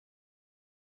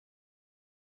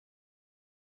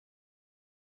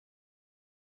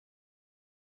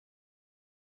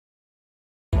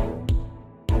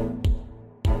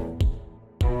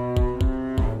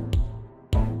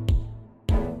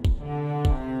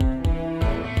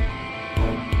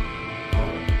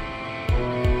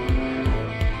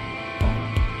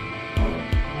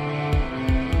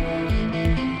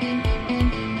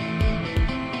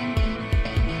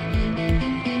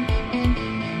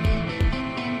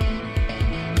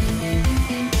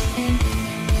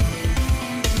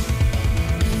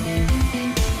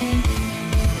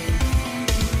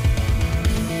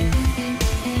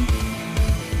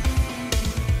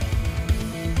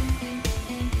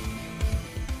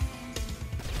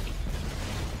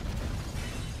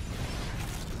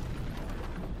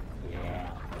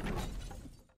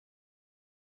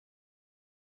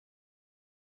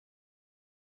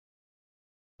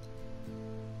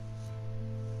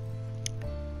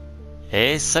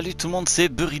Et salut tout le monde, c'est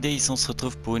Burry Days, on se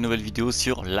retrouve pour une nouvelle vidéo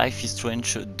sur Life is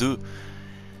Strange 2.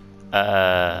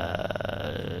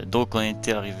 Donc on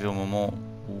était arrivé au moment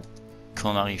où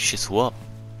quand on arrive chez soi,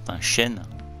 enfin Shen,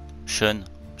 je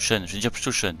vais dire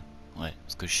plutôt Shen, ouais,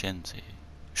 parce que Shen c'est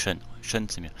Shen, ouais, Shen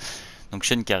c'est mieux. Donc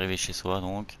Shen qui est arrivé chez soi,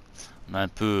 donc on a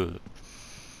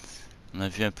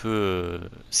vu un peu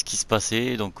ce qui se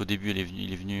passait. Donc au début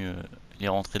il est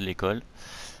rentré de l'école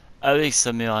avec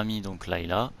sa meilleure amie donc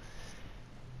Layla.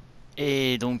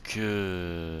 Et donc,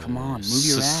 Come on, move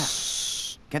your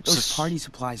ass. Get those party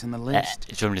supplies on the list,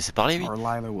 tu vas me laisser parler, oui? or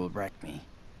Lila will wreck me.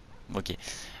 Ok.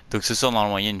 Donc ce soir,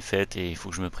 normalement, il y a une fête et il faut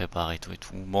que je me prépare et tout et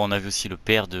tout. Bon, on a vu aussi le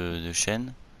père de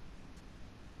Shen.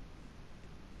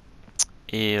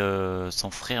 Et son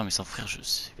frère, mais son frère, je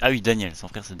sais. Ah oui, Daniel, son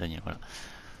frère c'est Daniel, voilà.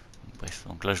 Bref,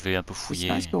 donc là je vais un peu It's nice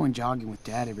fouiller. going jogging with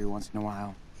Dad every once in a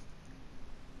while,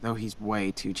 though he's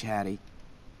way too chatty.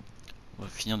 On va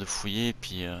finir de fouiller,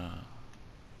 puis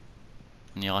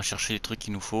on ira chercher les trucs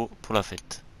qu'il nous faut pour la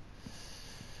fête.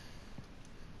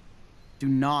 Do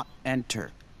not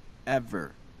enter.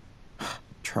 Ever.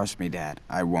 Trust me, Dad,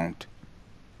 I won't.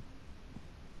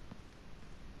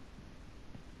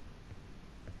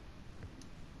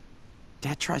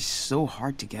 Dad tries so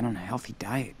hard to get on a healthy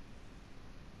diet.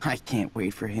 I can't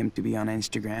wait for him to be on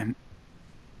Instagram.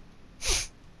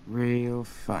 Real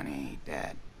funny,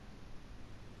 Dad.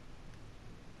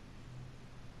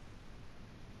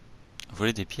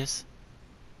 Voler des pièces?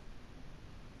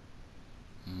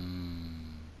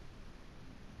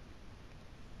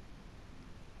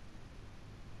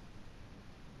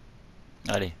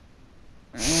 Allez.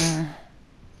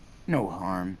 No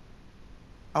harm.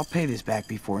 I'll pay this back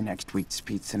before next week's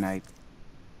pizza night.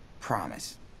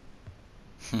 Promise.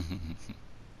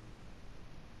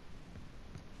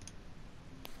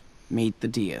 Meet the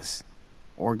Diaz,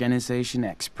 organization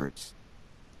experts.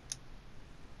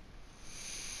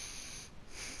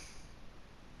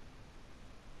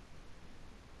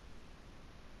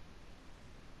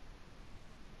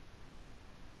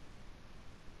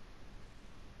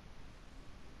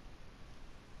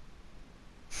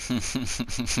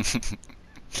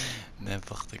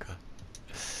 N'importe quoi.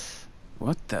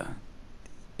 What the?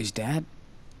 Is Dad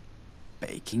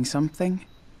baking something?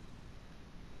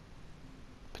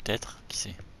 Peut-être, qui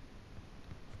sait.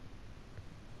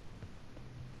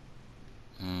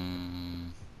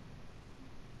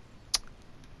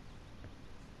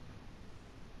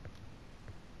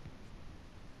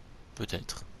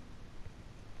 Peut-être.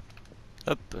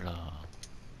 Hop là.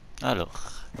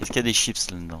 Alors, est-ce qu'il y a des chips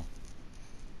là-dedans?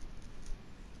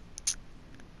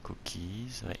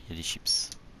 Cookies, ouais, il y a des chips.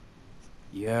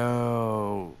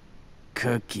 Yo,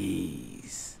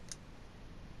 cookies.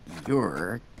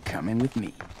 You're coming with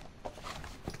me.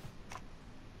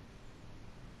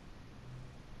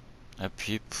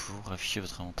 Appuyez pour afficher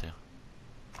votre inventaire.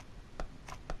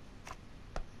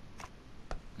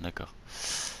 D'accord.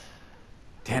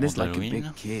 Dad is like a Halloween.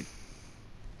 big kid.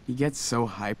 He gets so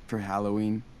hyped for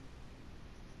Halloween.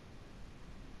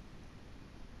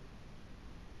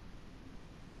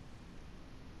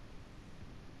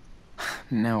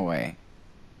 No way.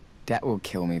 Dad will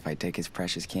kill me if I take his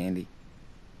precious candy.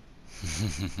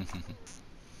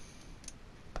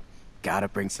 Gotta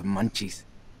bring some munchies.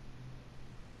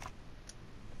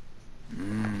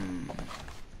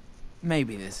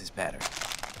 Maybe this is better.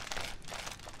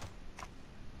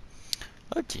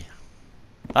 Ok.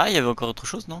 Ah, il y avait encore autre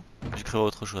chose, non? J'ai cru voir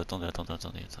autre chose. Attendez.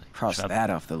 Cross that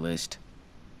off the list.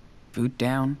 Food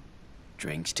down,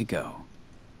 drinks to go.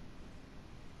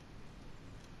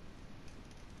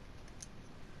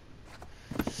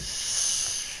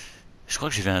 Je crois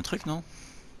que j'ai vu un truc, non?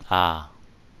 Ah,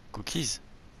 cookies?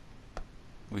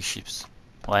 Oui, chips.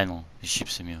 Ouais, non, les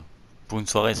chips c'est mieux. Pour une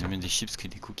soirée, c'est mieux des chips que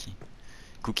des cookies.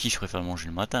 Cookies, je préfère le manger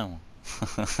le matin, moi.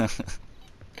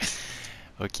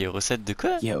 Ok, recette de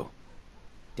quoi? Yo,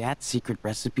 Dad's secret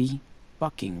recipe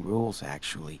fucking rules,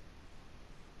 actually.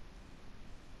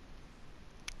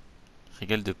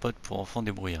 Régal de pâtes pour enfants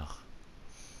débrouillards.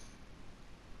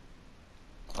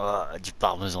 Ah, du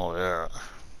parmesan. En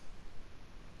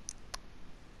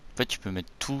fait, tu peux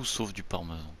mettre tout sauf du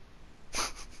parmesan.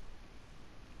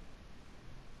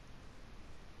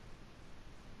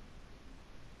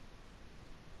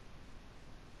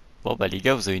 Bon, bah, les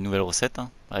gars, vous avez une nouvelle recette,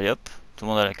 hein. Allez hop, tout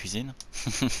le monde à la cuisine.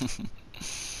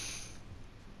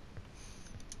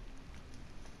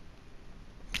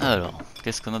 Alors,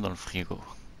 qu'est-ce qu'on a dans le frigo?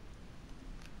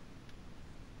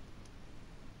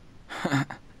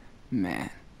 Man,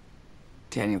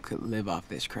 Daniel could live off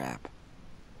this crap.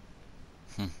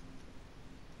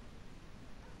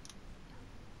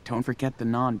 Don't forget the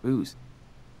non-booze.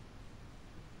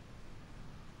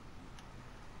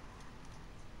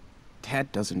 Dad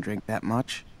doesn't drink that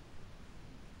much.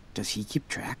 Does he keep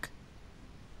track?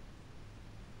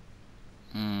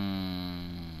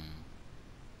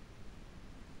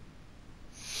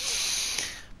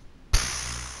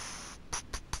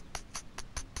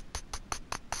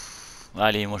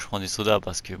 Allez, moi je prends des sodas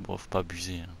parce que bon, faut pas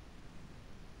abuser.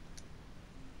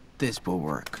 This will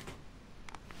work.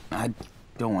 I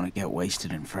don't want to get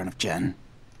wasted in front of Jen.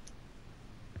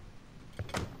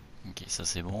 Ok, ça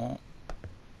c'est bon.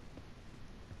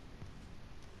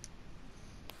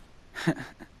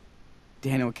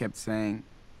 Daniel kept saying,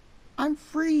 "I'm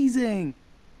freezing,"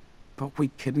 but we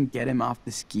couldn't get him off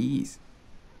the skis.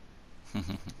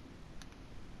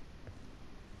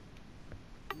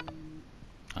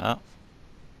 Ah.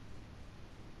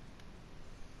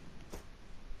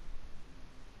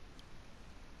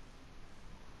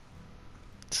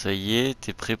 Ça y est,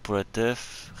 t'es prêt pour la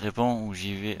teuf? Réponds ou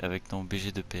j'y vais avec ton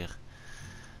BG de père.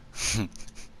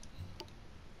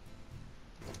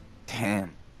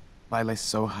 Damn, Lila's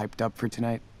so hyped up for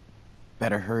tonight.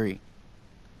 Better hurry.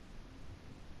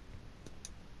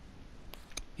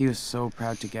 He was so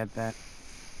proud to get that.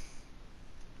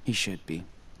 He should be.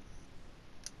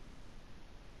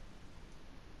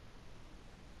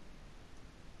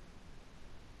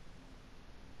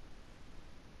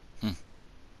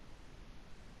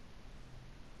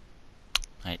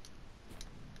 Ouais.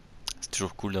 C'est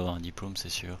toujours cool d'avoir un diplôme, c'est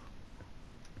sûr.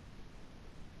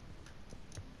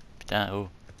 Putain, oh.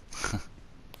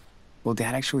 Will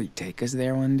Dad actually take us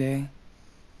there one day?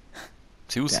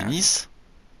 C'est où? C'est Damn. Nice?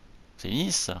 C'est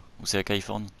Nice ça? Ou c'est la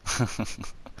Californie?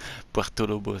 Puerto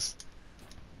Lobos.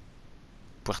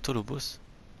 Puerto Lobos?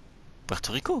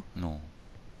 Puerto Rico? Non.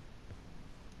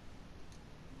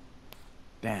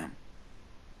 Damn.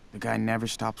 The guy never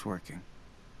stops working.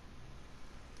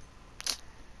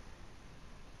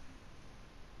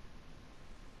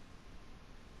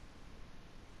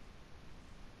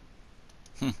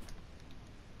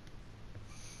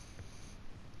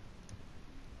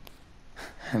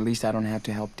 At least I don't have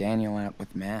to help Daniel out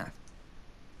with math.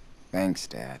 Thanks,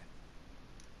 Dad.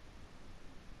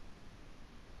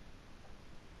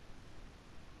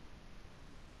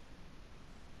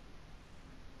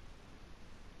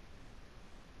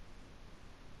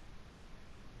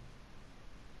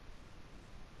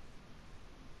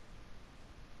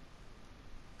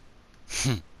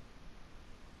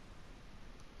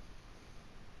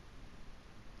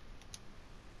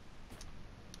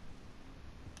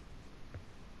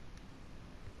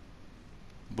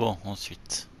 Bon,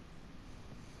 ensuite.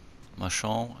 Ma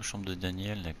chambre, la chambre de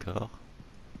Daniel, d'accord.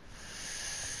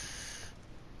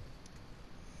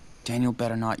 Daniel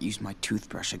better not use my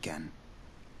toothbrush again.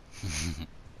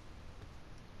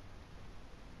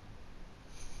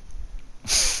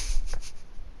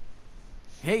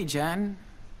 Hey, Jen.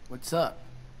 What's up?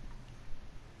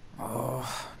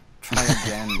 Oh, try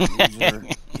again, loser.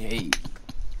 Hey,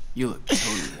 you look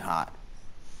totally hot.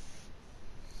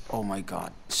 Oh my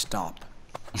god, stop.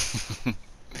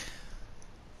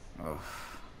 Oh.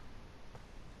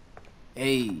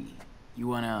 Hey, you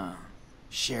wanna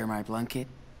share my blanket?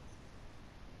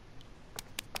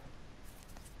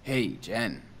 Hey,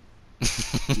 Jen.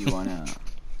 Do you wanna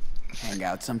hang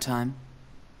out sometime?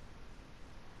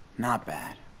 Not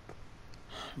bad.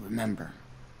 Remember,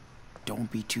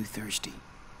 don't be too thirsty.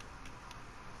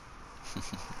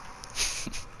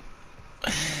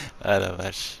 Ah la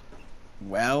vache.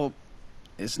 Well,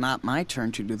 it's not my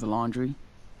turn to do the laundry.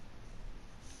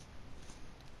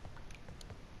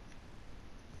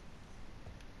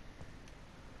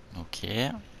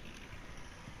 Ok.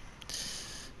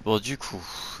 Bon, du coup,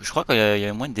 je crois qu'il y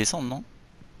a moyen de descendre, non?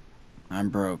 I'm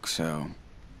broke, so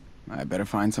I better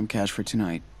find some cash for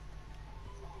tonight.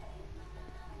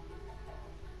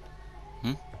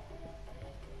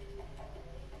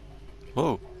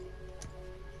 Oh.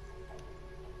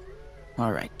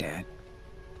 All right, Dad.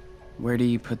 Where do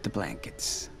you put the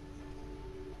blankets?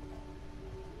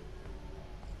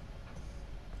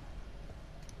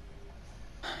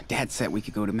 Dad said we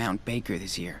could go to Mount Baker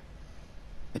this year.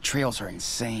 The trails are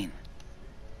insane.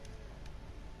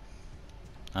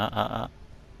 Ah ah ah.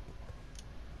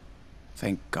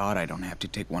 Thank God I don't have to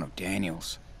take one of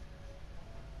Daniel's.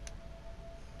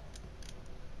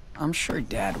 I'm sure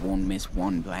Dad won't miss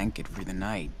one blanket for the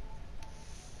night.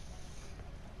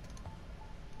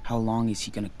 How long is he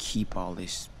gonna keep all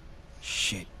this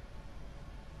shit?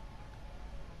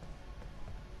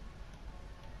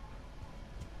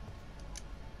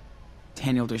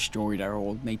 Daniel destroyed our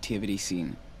old nativity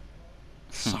scene.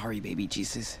 Sorry, baby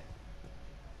Jesus.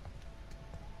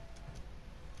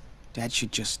 Dad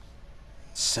should just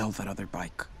sell that other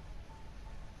bike.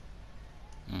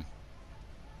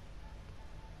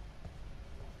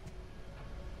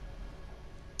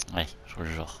 Ouais, je vois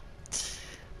le genre.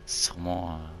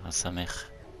 Sûrement à sa mère.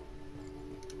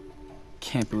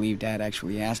 Can't believe Dad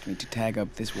actually asked me to tag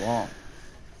up this wall.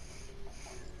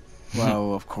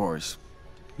 Well, of course,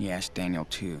 he asked Daniel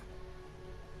too.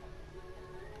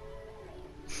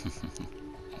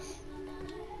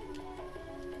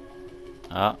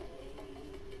 Ah,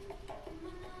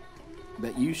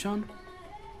 That you, Sean?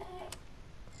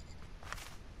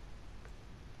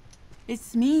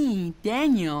 It's me,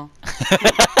 Daniel.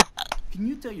 Can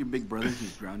you tell your big brother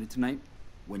he's grounded tonight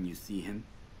when you see him?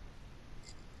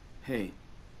 Hey,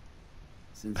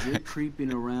 since you're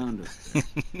creeping around up there,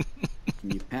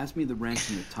 can you pass me the wrench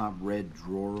in the top red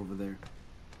drawer over there?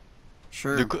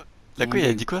 Sure. de quoi? La quoi, il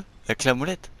a dit quoi? La clé à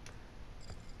molette?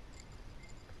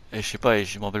 Je sais pas,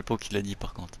 je me rappelle pas qui l'a dit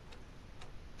par contre.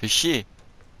 Fais chier!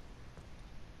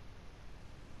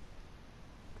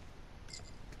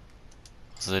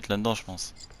 Ça doit être là-dedans, je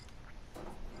pense.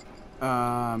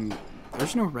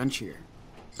 There's no wrench here.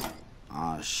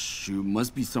 Ah, shoot,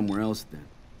 must be somewhere else then.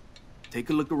 Take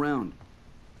a look around.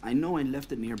 I know I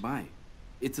left it nearby.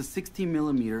 It's a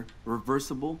 16mm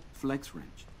reversible flex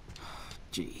wrench.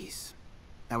 Jeez.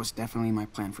 That was definitely my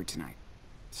plan for tonight.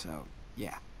 So,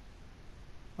 yeah.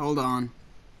 Hold on.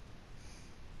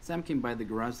 Sam came by the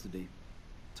garage today.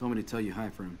 Told me to tell you hi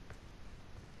for him.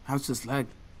 How's this leg?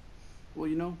 Well,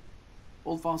 you know,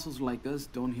 old fossils like us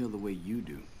don't heal the way you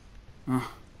do.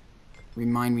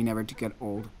 Remind me never to get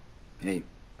old. Hey,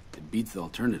 it beats the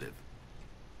alternative.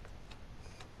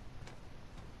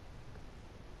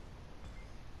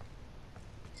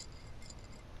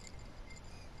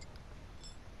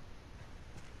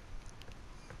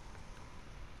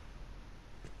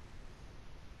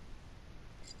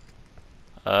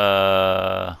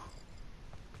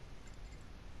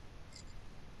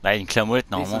 Bah, une clé à molette,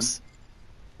 normalement. Hey, son,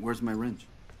 where's my wrench?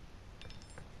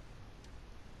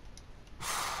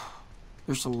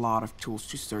 There's a lot of tools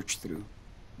to search through.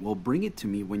 Well, bring it to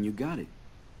me when you got it.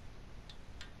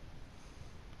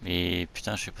 Mais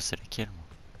putain, je sais pas c'est laquelle, moi.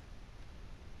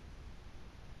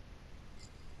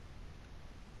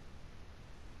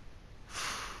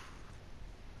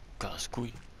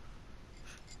 Casse-couille.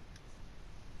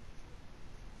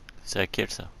 C'est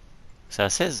laquelle ça? C'est la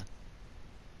 16?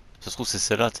 Ça se trouve c'est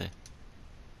celle-là, tu sais.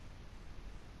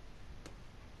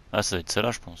 Ah, ça doit être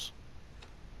celle-là, je pense.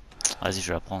 Vas-y, je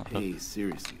vais la prendre. Hop. Hey,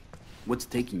 seriously, what's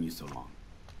taking you so long?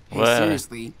 Hey, Ouais.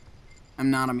 seriously, I'm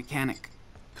not a mechanic.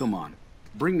 Come on,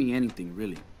 bring me anything,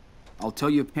 really. I'll tell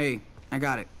you. Hey, I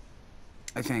got it.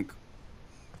 I think.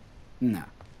 Nah,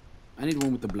 I need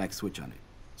one with the black switch on it,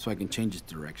 so I can change its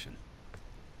direction.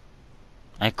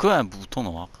 Un quoi, un bouton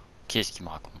noir? Qu'est-ce qu'il me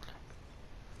raconte là?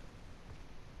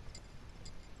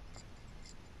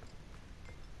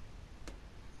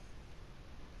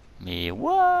 Mais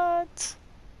what?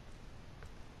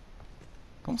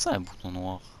 Comment ça, un bouton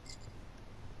noir?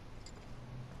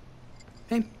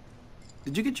 Hey,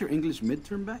 did you get your English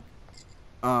midterm back?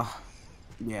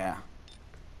 Yeah.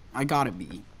 I got a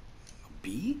B. A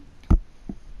B?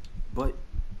 But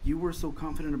you were so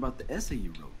confident about the essay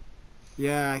you wrote.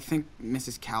 Yeah, I think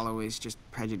Mrs. Calloway's just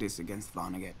prejudiced against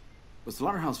Vonnegut. But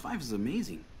Slaughterhouse 5 is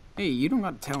amazing. Hey, you don't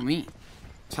gotta tell me.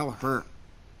 Tell her.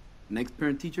 Next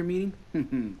parent-teacher meeting?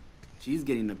 She's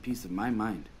getting a piece of my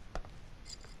mind.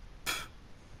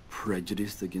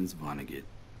 Prejudiced against Vonnegut.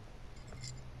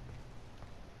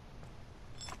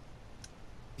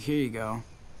 Here you go.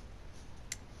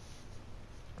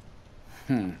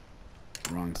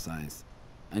 Wrong size.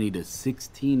 I need a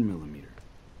 16mm.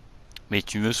 Mais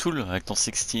tu me saoules avec ton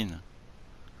 16.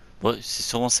 Bon, c'est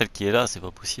sûrement celle qui est là, c'est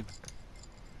pas possible.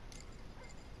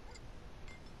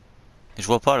 Et je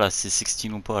vois pas là, c'est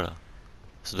 16 ou pas là.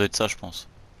 Ça doit être ça, je pense.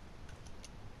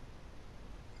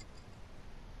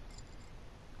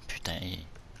 Putain.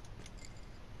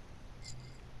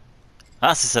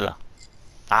 Ah, c'est celle-là.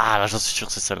 Ah, là, j'en suis sûr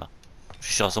que c'est celle-là. Je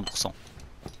suis sûr à 100%.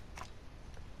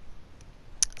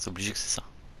 C'est obligé que c'est ça.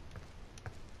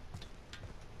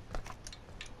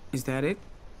 Is that it?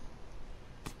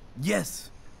 Yes,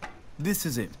 this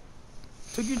is it.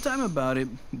 Took your time about it,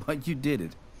 but you did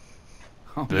it.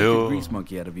 I'll make a grease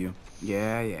monkey out of you.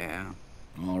 Yeah.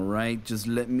 All right, just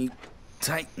let me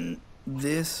tighten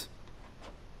this.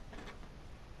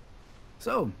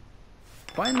 So,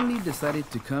 finally decided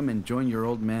to come and join your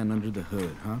old man under the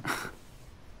hood, huh?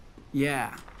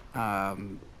 Yeah.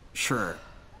 Sure.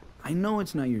 I know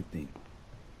it's not your thing,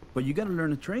 but you gotta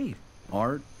learn a trade.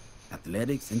 Art,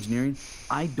 athletics, engineering,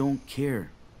 I don't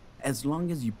care. As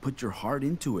long as you put your heart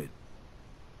into it.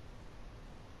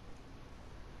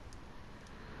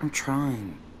 I'm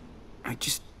trying. I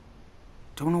just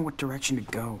don't know what direction to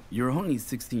go. You're only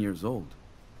 16 years old.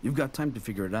 You've got time to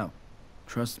figure it out.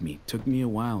 Trust me, took me a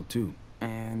while too.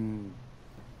 And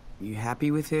you happy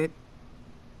with it?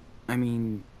 I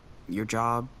mean, your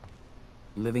job,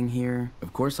 living here?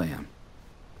 Of course I am.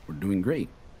 We're doing great.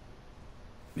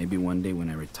 Maybe one day when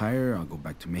I retire, I'll go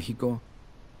back to Mexico,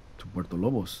 to Puerto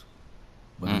Lobos.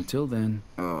 But until then...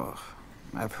 Ugh,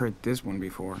 I've heard this one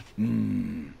before.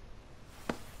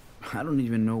 I don't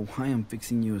even know why I'm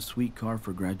fixing you a sweet car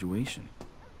for graduation.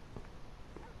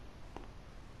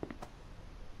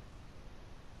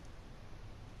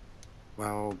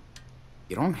 Well,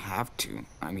 you don't have to.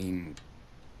 I mean,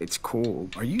 it's cool.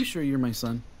 Are you sure you're my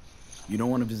son? You don't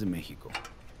want to visit Mexico.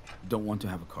 Don't want to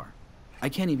have a car. I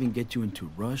can't even get you into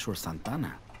Rush or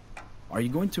Santana. Are you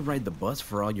going to ride the bus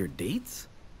for all your dates?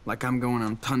 Like I'm going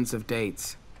on tons of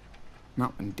dates.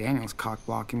 Not when Daniel's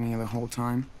cock-blocking me the whole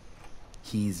time.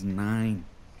 He's 9.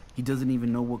 He doesn't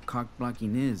even know what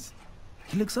cock-blocking is.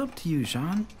 He looks up to you,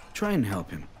 Sean. Try and help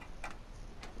him.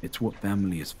 It's what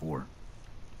family is for.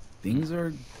 Things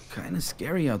are kind of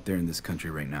scary out there in this country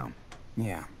right now.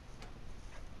 Yeah.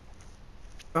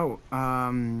 Oh,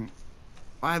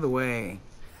 by the way...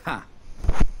 Ha!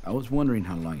 I was wondering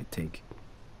how long it'd take.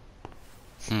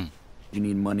 You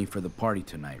need money for the party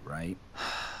tonight, right?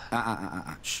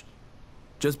 Shh.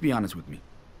 Just be honest with me.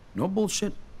 No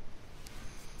bullshit.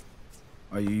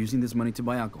 Are you using this money to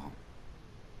buy alcohol?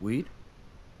 Weed?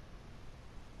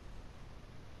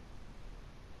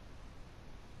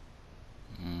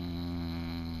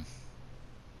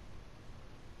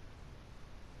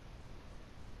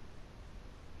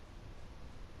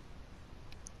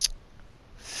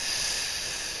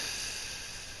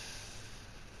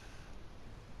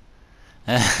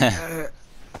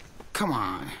 Come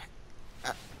on.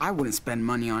 I wouldn't spend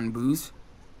money on booze.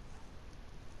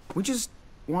 We just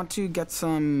want to get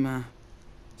some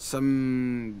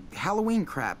Halloween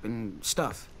crap and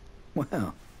stuff.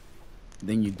 Well,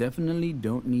 then you definitely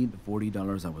don't need the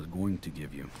 $40 I was going to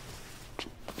give you.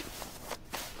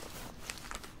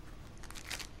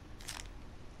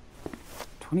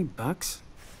 $20?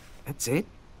 That's it?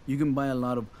 You can buy a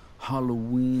lot of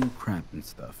Halloween crap and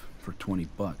stuff for $20.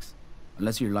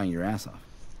 Unless you're lying your ass off.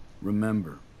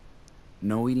 Remember,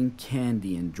 no eating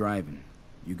candy and driving.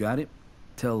 You got it?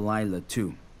 Tell Lila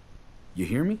too. You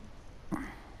hear me?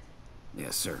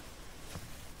 Yes, sir.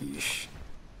 Yeesh.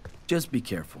 Just be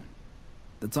careful.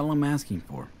 That's all I'm asking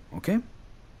for, okay?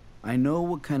 I know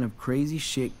what kind of crazy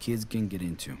shit kids can get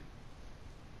into.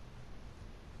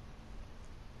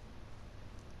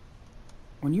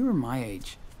 When you were my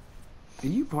age,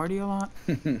 did you party a lot?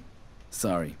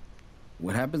 Sorry.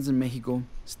 What happens in Mexico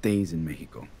stays in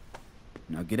Mexico.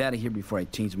 Now get out of here before I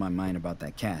change my mind about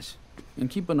that cash. And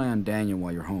keep an eye on Daniel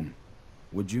while you're home.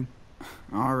 Would you?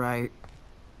 All right.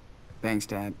 Thanks,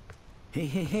 Dad.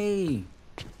 Hey.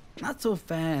 Not so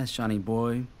fast, Shawnee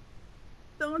boy.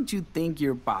 Don't you think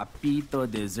your papito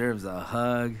deserves a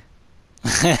hug?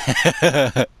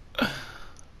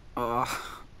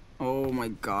 Oh my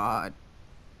God.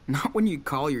 Not when you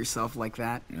call yourself like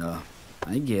that.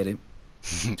 I get it.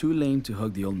 Too lame to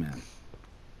hug the old man.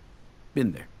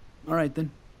 Been there. All right, then.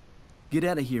 Get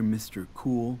out of here, Mr.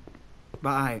 Cool.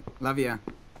 Bye. Love ya.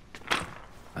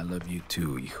 I love you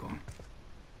too, hijo.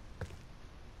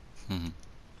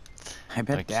 I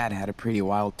bet Dad had a pretty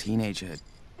wild teenagehood.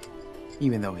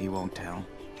 Even though he won't tell.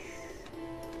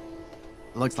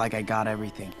 Looks like I got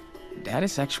everything. Dad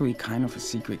is actually kind of a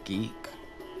secret geek.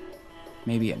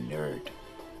 Maybe a nerd.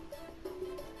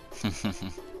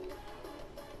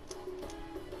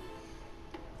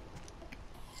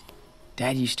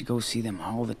 Dad used to go see them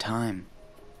all the time.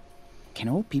 Can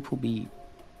old people be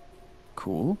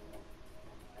cool?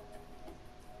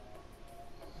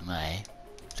 Ouais,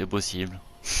 c'est possible.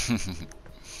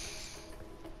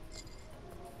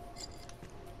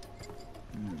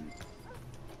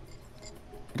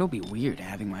 It'll be weird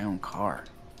having my own car.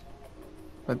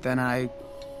 But then I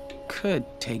could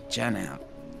take Jen out.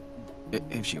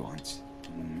 If she wants.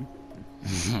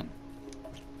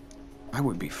 I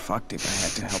would be fucked if I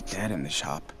had to help Dad in the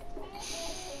shop.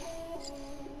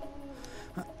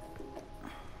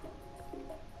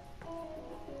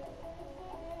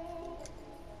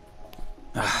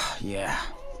 Yeah.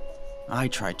 I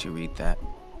tried to read that.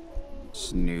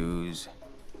 Snooze.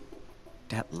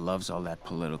 Dad loves all that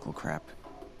political crap.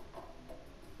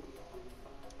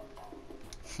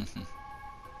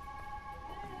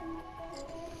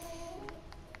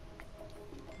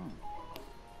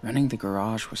 Running the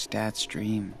garage was Dad's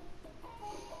dream.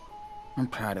 I'm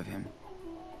proud of him.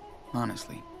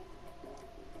 Honestly.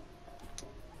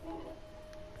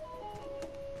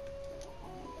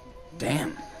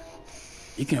 Damn.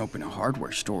 You can open a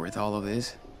hardware store with all of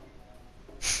this.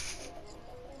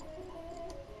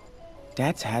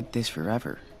 Dad's had this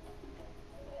forever.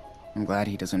 I'm glad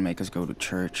he doesn't make us go to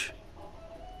church.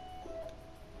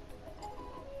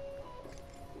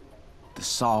 The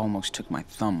saw almost took my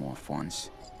thumb off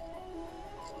once.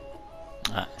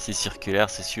 Ah, c'est circulaire,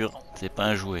 c'est sûr, c'est pas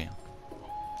un jouet.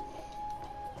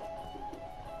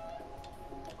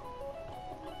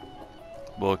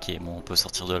 Bon, ok, bon, on peut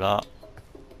sortir de là.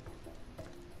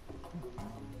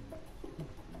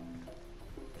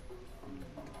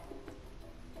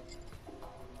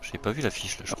 J'ai pas vu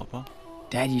l'affiche là, je crois pas.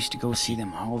 Dad used to go see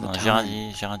them all the Non, time.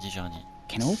 j'ai rien dit.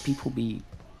 Can old people be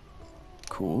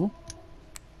cool?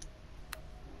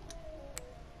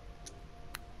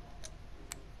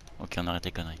 Ok, on arrête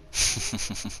les conneries.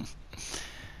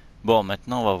 Bon,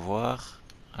 maintenant on va voir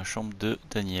la chambre de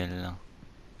Daniel.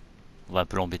 On va un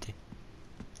peu l'embêter.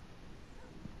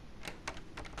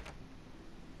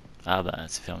 Ah bah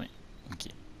c'est fermé. Ok.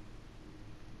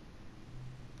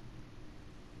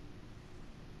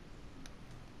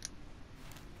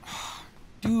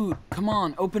 Dude, come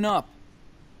on, open up.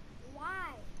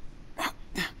 Why?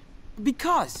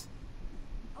 Because.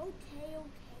 Okay.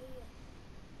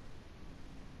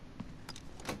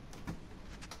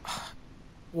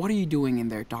 What are you doing in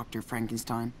there, Dr.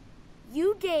 Frankenstein?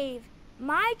 You gave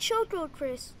my Choco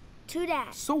Crisp to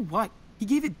Dad. So what? He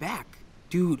gave it back.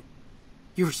 Dude,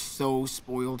 you're so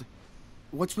spoiled.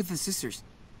 What's with the sisters?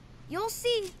 You'll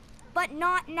see, but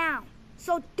not now.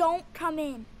 So don't come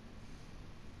in.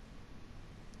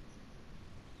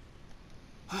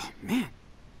 Oh, man.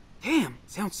 Damn,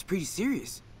 sounds pretty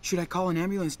serious. Should I call an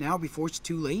ambulance now before it's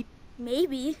too late?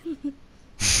 Maybe.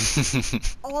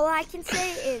 All I can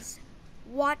say is,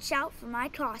 watch out for my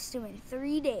costume in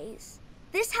 3 days.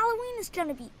 This Halloween is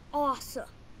gonna be awesome.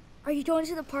 Are you going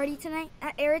to the party tonight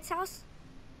at Eric's house?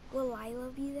 Will Lila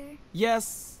be there?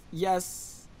 Yes,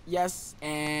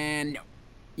 and no.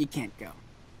 You can't go.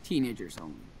 Teenagers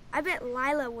only. I bet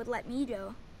Lila would let me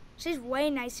go. She's way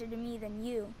nicer to me than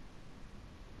you.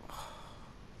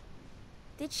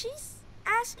 Did she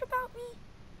ask about me?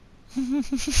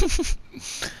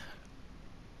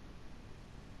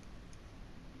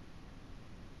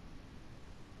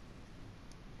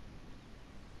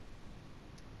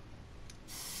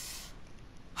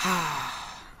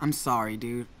 I'm sorry,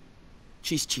 dude.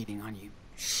 She's cheating on you.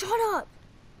 Shut up!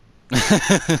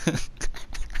 I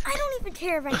don't even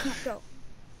care if I can't go.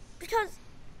 Because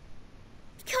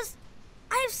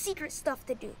I have secret stuff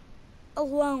to do.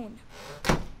 Alone.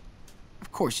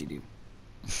 Of course you do.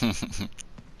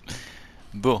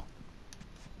 Bon.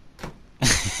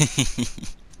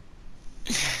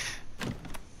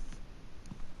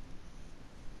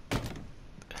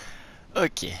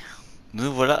 Ok.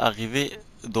 Nous voilà arrivés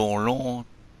dans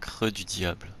l'encre du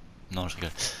diable. Non, je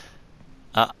rigole.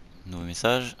 Ah, nouveau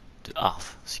message de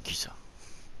Harf. C'est qui ça?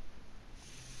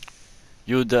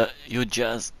 Yo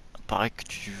Jazz, paraît que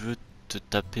tu veux te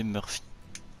taper Murphy.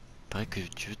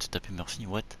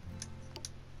 What?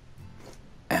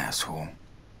 Asshole.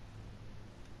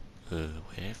 Ouais,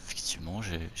 effectivement,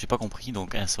 j'ai pas compris,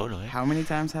 donc un seul, ouais. How many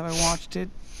times have I watched it?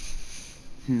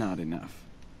 Not enough.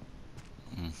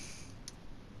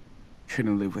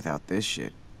 Couldn't live without this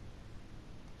shit.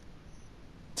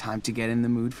 Time to get in the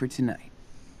mood for tonight.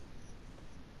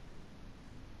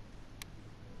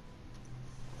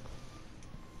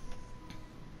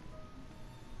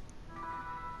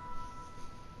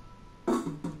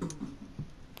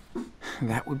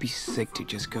 That would be sick to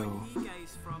just go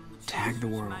tag the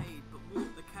world.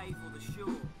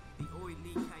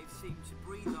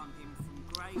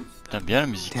 T'aimes bien la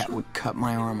musique? That would cut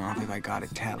my arm off if I got a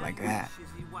tat like that.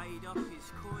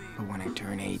 But when I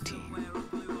turn 18...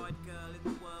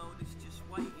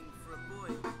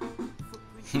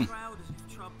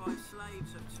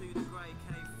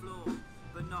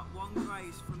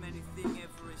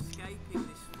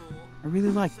 I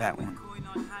really like that one.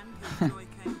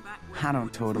 I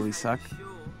don't totally suck.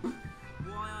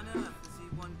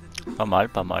 Pas mal.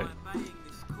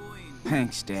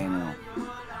 Thanks, Daniel.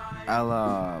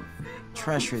 I'll,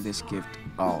 treasure this gift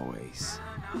always.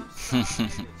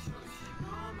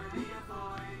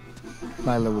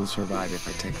 Lila will survive if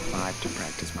I take 5 to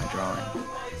practice my drawing.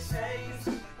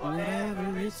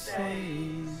 Whatever it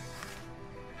says.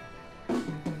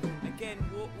 Again,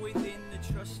 walk within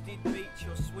the trusted beach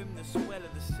or swim the swell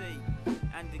of the sea.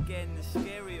 And again, the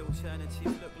scary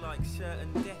alternative looked like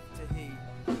certain death to he.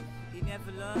 He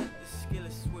never learned the skill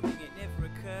of swimming, it never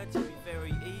occurred to be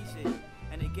very easy.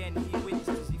 And again, he winced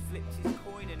as he flipped his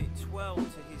coin and it twirled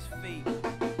to his feet.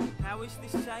 How is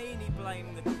this saying he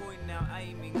blamed the coin, now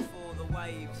aiming for the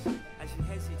waves. As he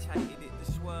hesitated at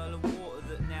the swirl of water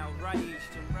that now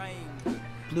raged and rained.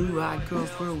 Blue-eyed girls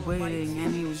were waiting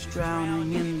and he was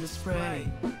drowning in the spray.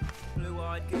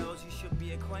 Blue-eyed girls you should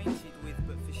be acquainted with,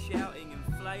 but for shouting and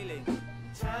flailing.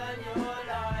 Turn your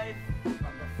life from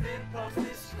the flip of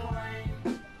this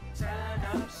coin. Turn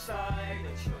upside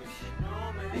a choice you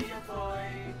normally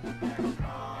avoid. And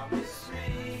promise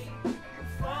me you'll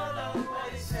follow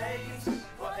what it says,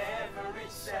 whatever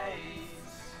it says.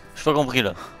 J'ai pas compris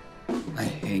là. I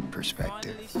hate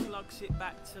perspective. Finally slugs it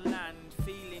back to land,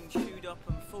 feeling chewed up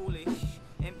and foolish.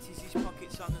 Empties his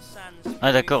pockets on the sands.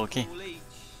 Ah d'accord, ok.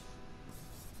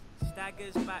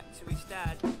 Staggers back to his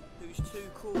dad, who's too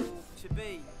cool to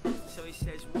be. So he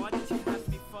says, why did you have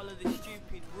me follow the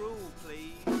stupid rule,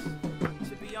 please?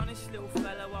 To be honest, little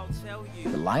fellow, I'll tell you.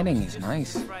 The lighting is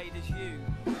nice. Afraid as you.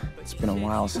 It's been a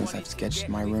while since I've sketched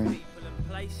my room.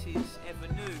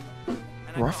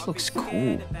 Rough looks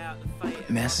cool, but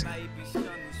messy.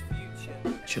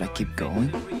 Should I keep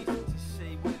going?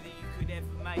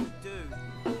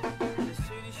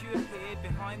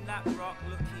 That rock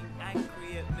looking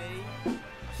angry at me, I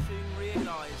soon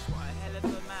realised what a hell of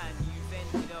a man you've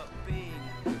ended up being.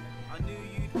 I knew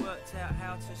you'd worked out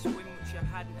how to swim, which I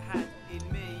hadn't had in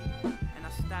me, and I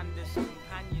stand as a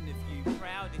companion of you,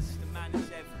 proudest a man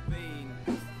has ever been.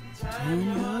 Turn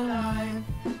your life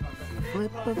on the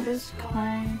flip of this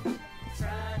coin.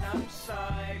 Turn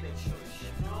upside a choice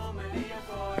you normally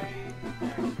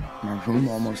avoid. My room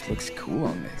almost looks cool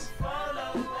on this.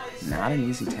 Not an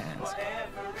easy task.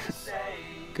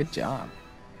 Good job.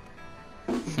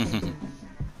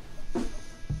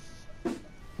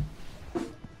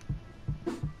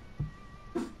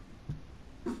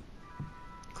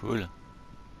 Cool.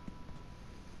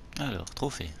 Alors,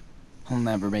 trophée. I'll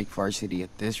never make varsity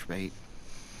at this rate.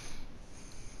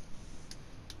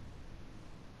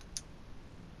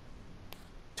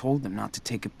 Told them not to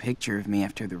take a picture of me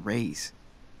after the race.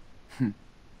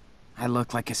 I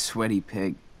look like a sweaty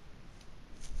pig.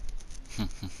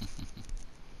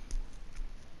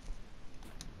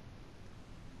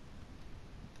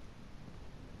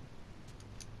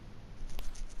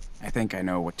 I think I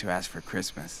know what to ask for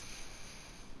Christmas.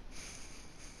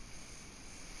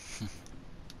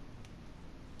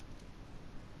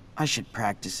 I should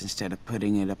practice instead of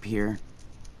putting it up here.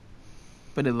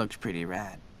 But it looks pretty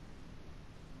rad.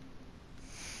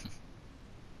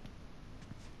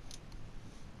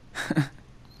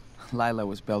 Lila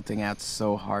was belting out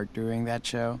so hard during that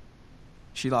show.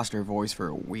 She lost her voice for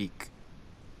a week.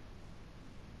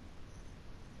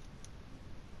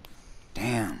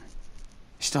 Damn. I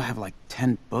still have like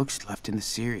 10 books left in the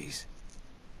series.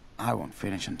 I won't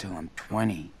finish until I'm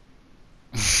 20.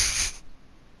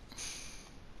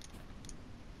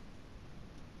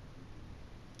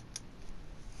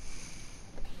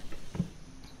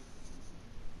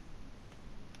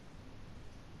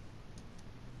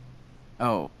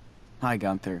 Oh, hi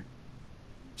Gunther.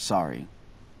 Sorry.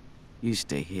 You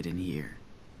stay hidden here.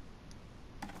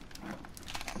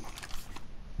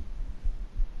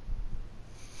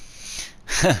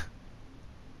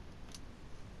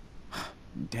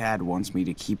 Dad wants me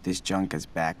to keep this junk as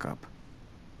backup.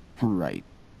 Right.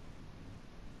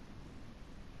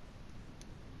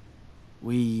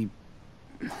 We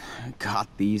got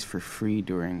these for free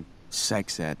during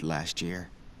sex ed last year.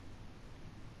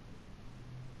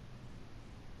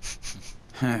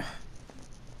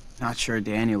 Not sure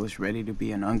Daniel is ready to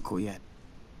be an uncle yet.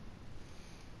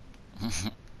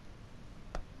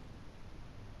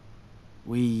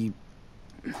 We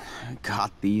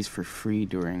got these for free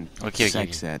during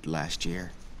sex ed last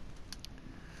year.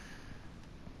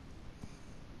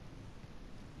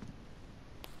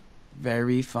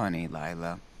 Very funny,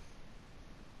 Lila.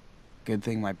 Good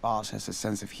thing my boss has a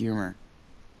sense of humor.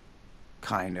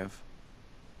 Kind of.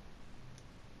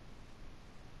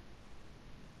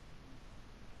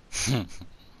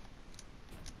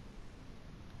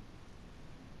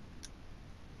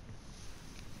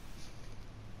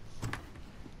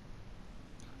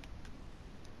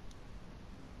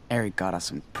 Eric got us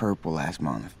some purple last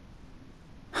month.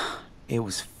 It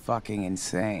was fucking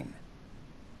insane.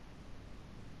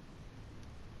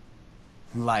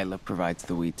 Lila provides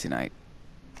the weed tonight.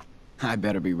 I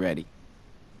better be ready.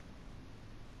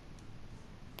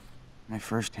 My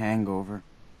first hangover.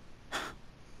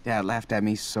 Dad laughed at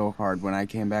me so hard when I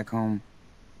came back home.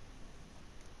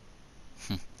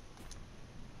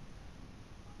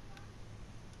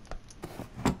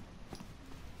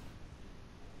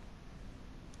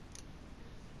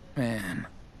 Man,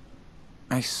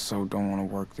 I so don't want to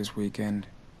work this weekend.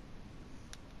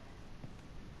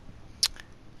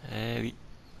 Eh oui,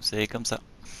 c'est comme ça.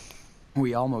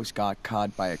 We almost got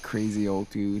caught by a crazy old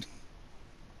dude.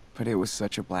 But it was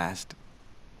such a blast.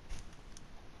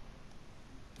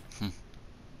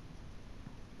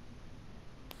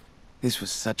 This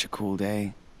was such a cool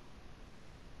day.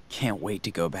 Can't wait to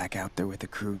go back out there with the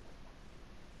crew.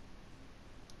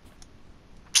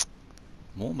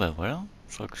 Bon bah voilà,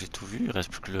 je crois que j'ai tout vu, il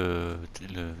reste plus que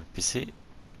le PC.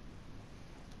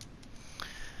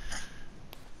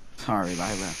 Sorry,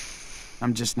 Lila.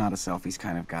 I'm just not a selfies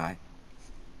kind of guy.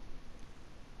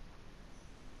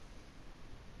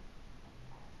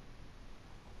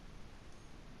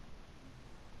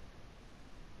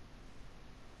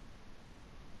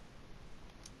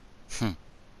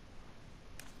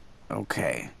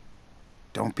 Okay.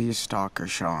 Don't be a stalker,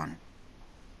 Sean.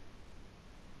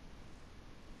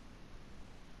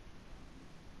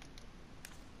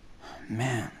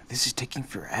 Man, this is taking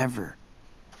forever.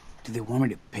 Do they want me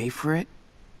to pay for it?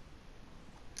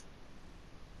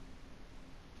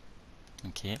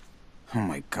 Ok. Oh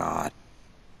my god.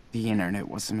 The internet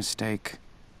was a mistake.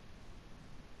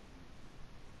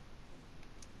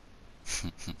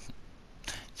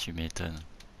 Tu m'étonnes.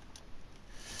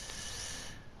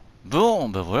 Bon,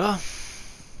 bah voilà.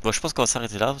 Bon, je pense qu'on va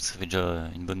s'arrêter là, ça fait déjà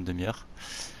une bonne demi-heure.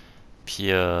 Puis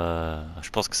je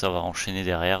pense que ça va enchaîner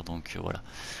derrière, donc voilà.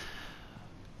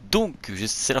 Donc,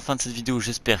 c'est la fin de cette vidéo,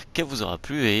 j'espère qu'elle vous aura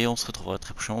plu et on se retrouvera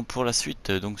très prochainement pour la suite.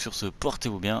 Donc sur ce,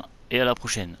 portez-vous bien et à la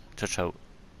prochaine. Ciao, ciao.